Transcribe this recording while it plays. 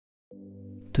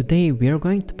Today we are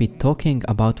going to be talking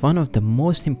about one of the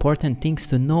most important things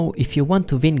to know if you want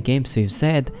to win games with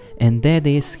Zed, and that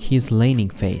is his laning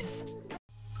phase.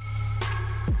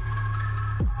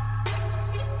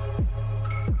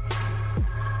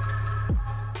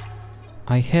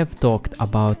 I have talked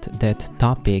about that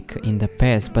topic in the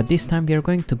past, but this time we are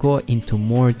going to go into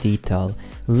more detail.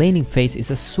 Laning phase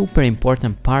is a super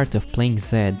important part of playing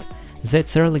Zed.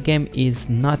 Zed's early game is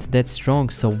not that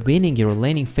strong, so winning your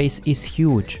laning phase is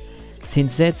huge.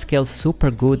 Since Zed scales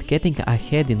super good, getting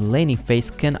ahead in laning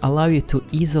phase can allow you to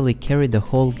easily carry the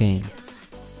whole game.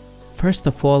 First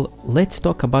of all, let's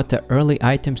talk about the early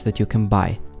items that you can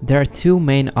buy. There are two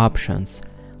main options: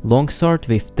 longsword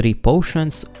with 3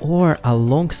 potions or a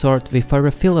longsword with a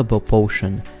refillable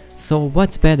potion. So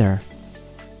what's better?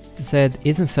 Zed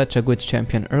isn't such a good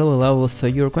champion early level, so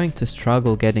you're going to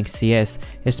struggle getting CS,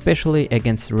 especially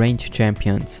against ranged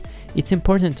champions. It's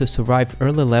important to survive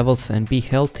early levels and be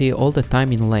healthy all the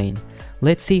time in lane.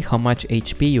 Let's see how much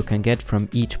HP you can get from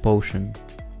each potion.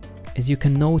 As you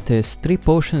can notice, 3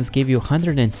 potions give you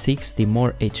 160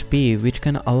 more HP, which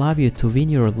can allow you to win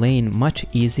your lane much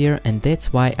easier, and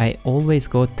that's why I always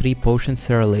go 3 potions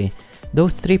early.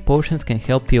 Those 3 potions can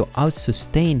help you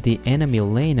out-sustain the enemy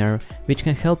laner, which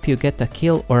can help you get a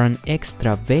kill or an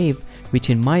extra wave, which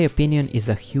in my opinion is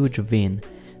a huge win.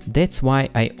 That's why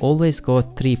I always go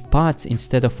 3 pots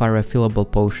instead of a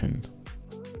refillable potion.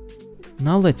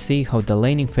 Now let's see how the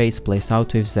laning phase plays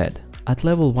out with Zed. At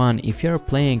level 1, if you are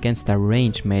playing against a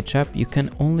ranged matchup, you can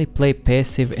only play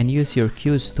passive and use your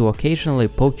Qs to occasionally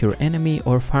poke your enemy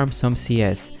or farm some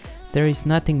CS. There is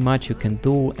nothing much you can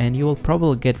do, and you will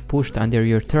probably get pushed under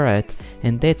your turret,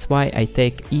 and that's why I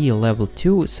take E level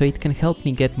 2, so it can help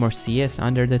me get more CS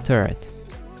under the turret.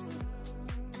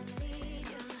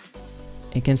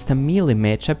 Against a melee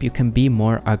matchup you can be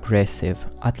more aggressive.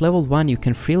 At level 1 you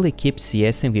can freely keep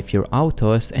CSing with your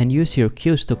autos and use your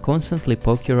Qs to constantly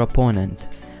poke your opponent.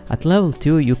 At level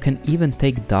 2 you can even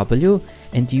take W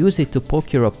and use it to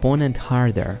poke your opponent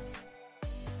harder.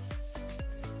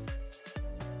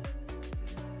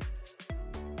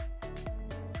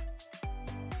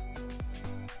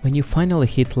 When you finally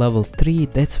hit level 3,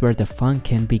 that's where the fun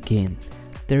can begin.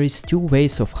 There is 2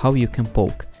 ways of how you can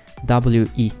poke: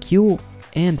 WEQ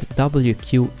and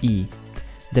WQE.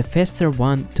 The faster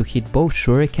one to hit both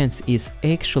shurikens is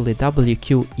actually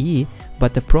WQE,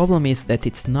 but the problem is that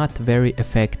it's not very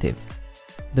effective.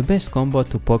 The best combo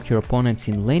to poke your opponents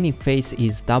in laning phase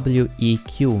is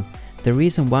WEQ. The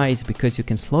reason why is because you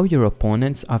can slow your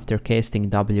opponents after casting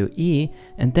WE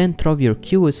and then throw your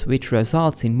Qs, which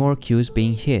results in more Qs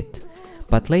being hit.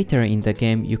 But later in the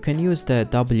game you can use the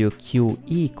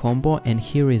WQE combo, and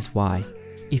here is why.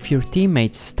 If your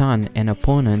teammates stun an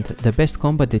opponent, the best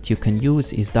combo that you can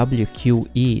use is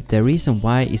WQE. The reason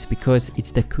why is because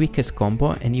it's the quickest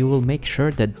combo and you will make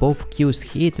sure that both Qs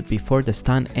hit before the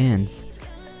stun ends.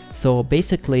 So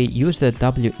basically use the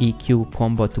WEQ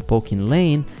combo to poke in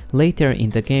lane. Later in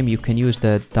the game you can use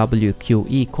the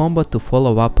WQE combo to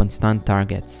follow up on stun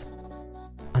targets.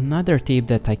 Another tip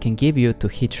that I can give you to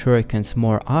hit shurikens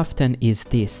more often is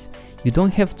this: you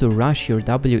don't have to rush your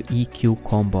WEQ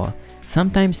combo.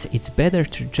 Sometimes it's better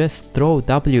to just throw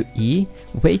WE,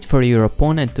 wait for your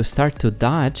opponent to start to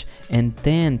dodge, and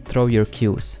then throw your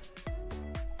Qs.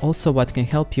 Also, what can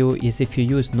help you is if you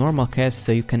use normal cast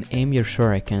so you can aim your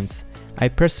shurikens. I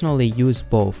personally use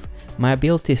both. My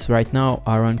abilities right now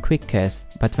are on quick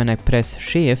cast, but when I press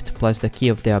shift plus the key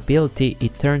of the ability,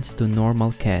 it turns to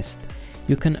normal cast.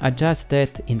 You can adjust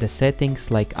that in the settings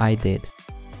like I did.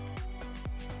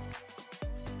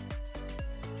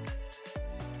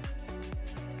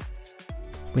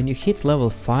 When you hit level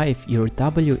 5, your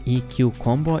WEQ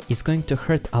combo is going to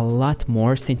hurt a lot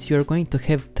more since you're going to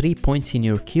have 3 points in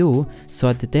your Q, so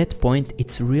at that point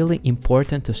it's really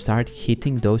important to start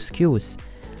hitting those Qs.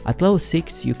 At level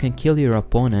 6 you can kill your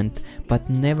opponent, but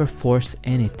never force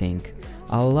anything.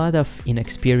 A lot of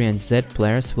inexperienced Zed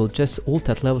players will just ult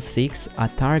at level 6 a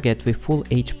target with full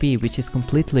HP, which is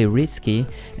completely risky,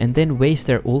 and then waste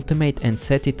their ultimate and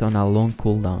set it on a long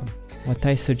cooldown. What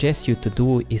I suggest you to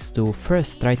do is to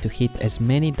first try to hit as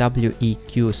many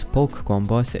WEQ's poke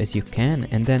combos as you can,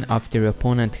 and then after your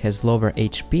opponent has lower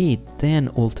HP, then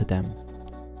ult them.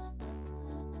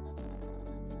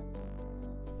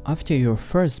 After your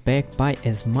first back, buy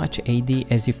as much AD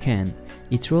as you can.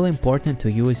 It's really important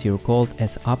to use your gold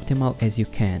as optimal as you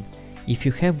can. If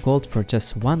you have gold for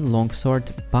just one longsword,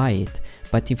 buy it,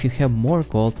 but if you have more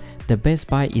gold, the best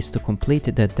buy is to complete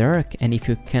the Dirk, and if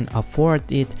you can afford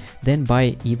it, then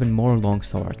buy even more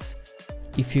longswords.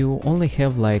 If you only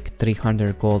have like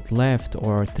 300 gold left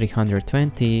or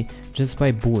 320, just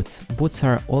buy boots. Boots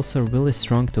are also really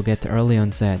strong to get early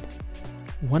on Zed.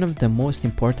 One of the most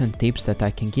important tips that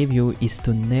I can give you is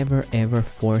to never ever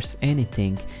force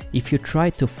anything. If you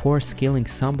try to force killing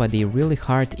somebody really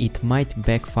hard, it might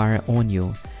backfire on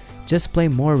you. Just play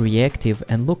more reactive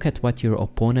and look at what your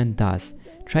opponent does.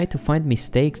 Try to find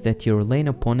mistakes that your lane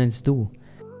opponents do.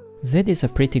 Zed is a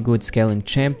pretty good scaling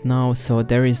champ now, so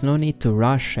there is no need to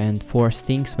rush and force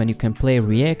things when you can play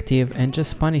reactive and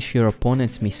just punish your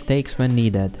opponent's mistakes when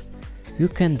needed. You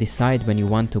can decide when you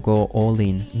want to go all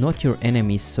in, not your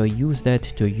enemies, so use that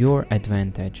to your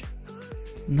advantage.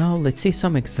 Now let's see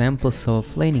some examples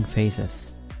of laning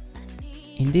phases.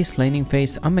 In this laning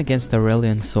phase I'm against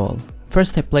Aurelion Sol.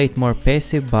 First I played more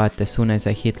passive, but as soon as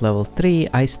I hit level 3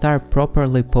 I start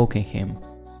properly poking him.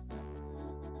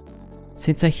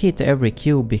 Since I hit every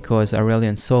Q because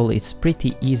Aurelion Sol is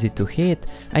pretty easy to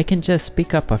hit, I can just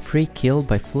pick up a free kill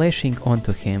by flashing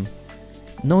onto him.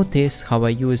 Notice how I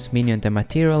use Minion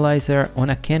Dematerializer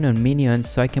on a cannon minion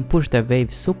so I can push the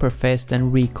wave super fast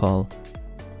and recall.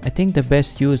 I think the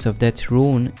best use of that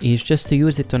rune is just to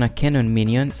use it on a cannon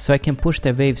minion so I can push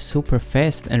the wave super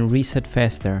fast and reset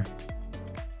faster.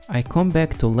 I come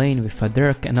back to lane with a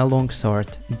Dirk and a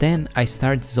longsword, then I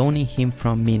start zoning him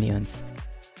from minions.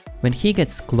 When he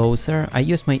gets closer, I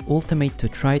use my ultimate to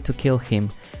try to kill him.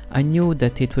 I knew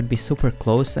that it would be super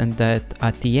close and that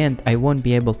at the end I won't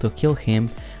be able to kill him,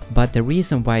 but the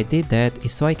reason why I did that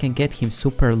is so I can get him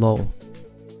super low.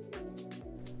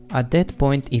 At that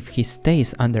point, if he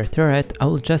stays under turret, I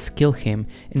will just kill him,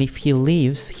 and if he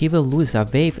leaves, he will lose a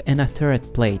wave and a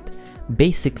turret plate.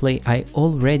 Basically, I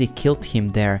already killed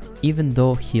him there, even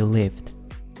though he lived.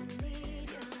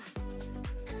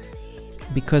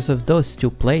 Because of those two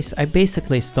plays, I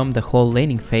basically stomped the whole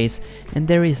laning phase, and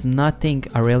there is nothing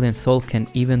Aurelion Sol can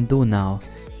even do now.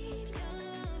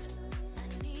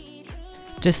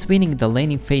 Just winning the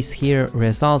laning phase here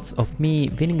results of me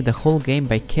winning the whole game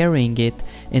by carrying it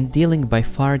and dealing by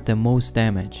far the most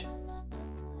damage.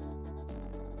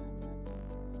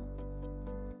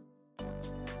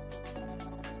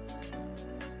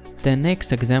 The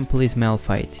next example is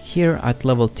Malphite. Here at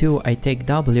level 2 I take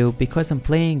W because I'm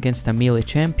playing against a melee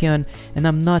champion and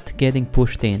I'm not getting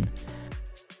pushed in.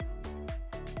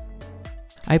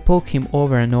 I poke him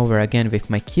over and over again with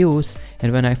my Qs,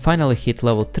 and when I finally hit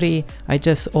level 3 I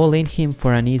just all in him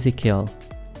for an easy kill.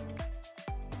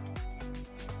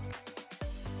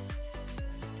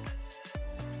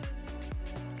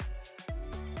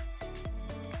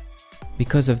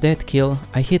 Because of that kill,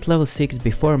 I hit level 6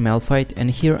 before Malphite,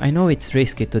 and here I know it's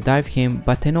risky to dive him,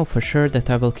 but I know for sure that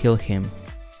I will kill him.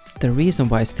 The reason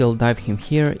why I still dive him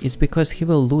here is because he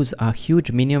will lose a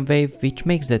huge minion wave, which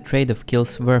makes the trade of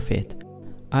kills worth it.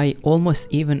 I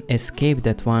almost even escaped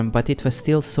that one, but it was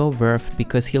still so worth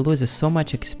because he loses so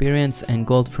much experience and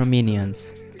gold from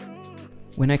minions.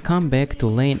 When I come back to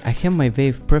lane, I have my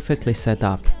wave perfectly set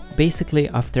up. Basically,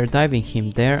 after diving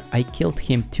him there, I killed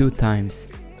him 2 times.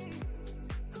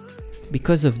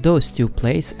 Because of those 2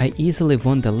 plays, I easily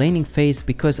won the laning phase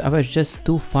because I was just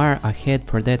too far ahead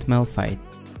for that Malphite.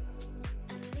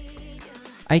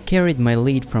 I carried my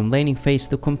lead from laning phase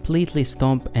to completely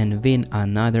stomp and win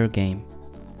another game.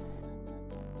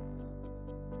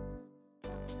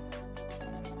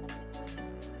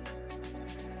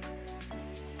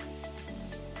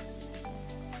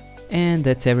 And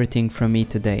that's everything from me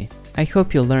today. I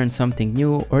hope you learned something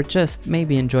new or just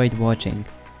maybe enjoyed watching.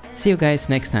 See you guys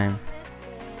next time.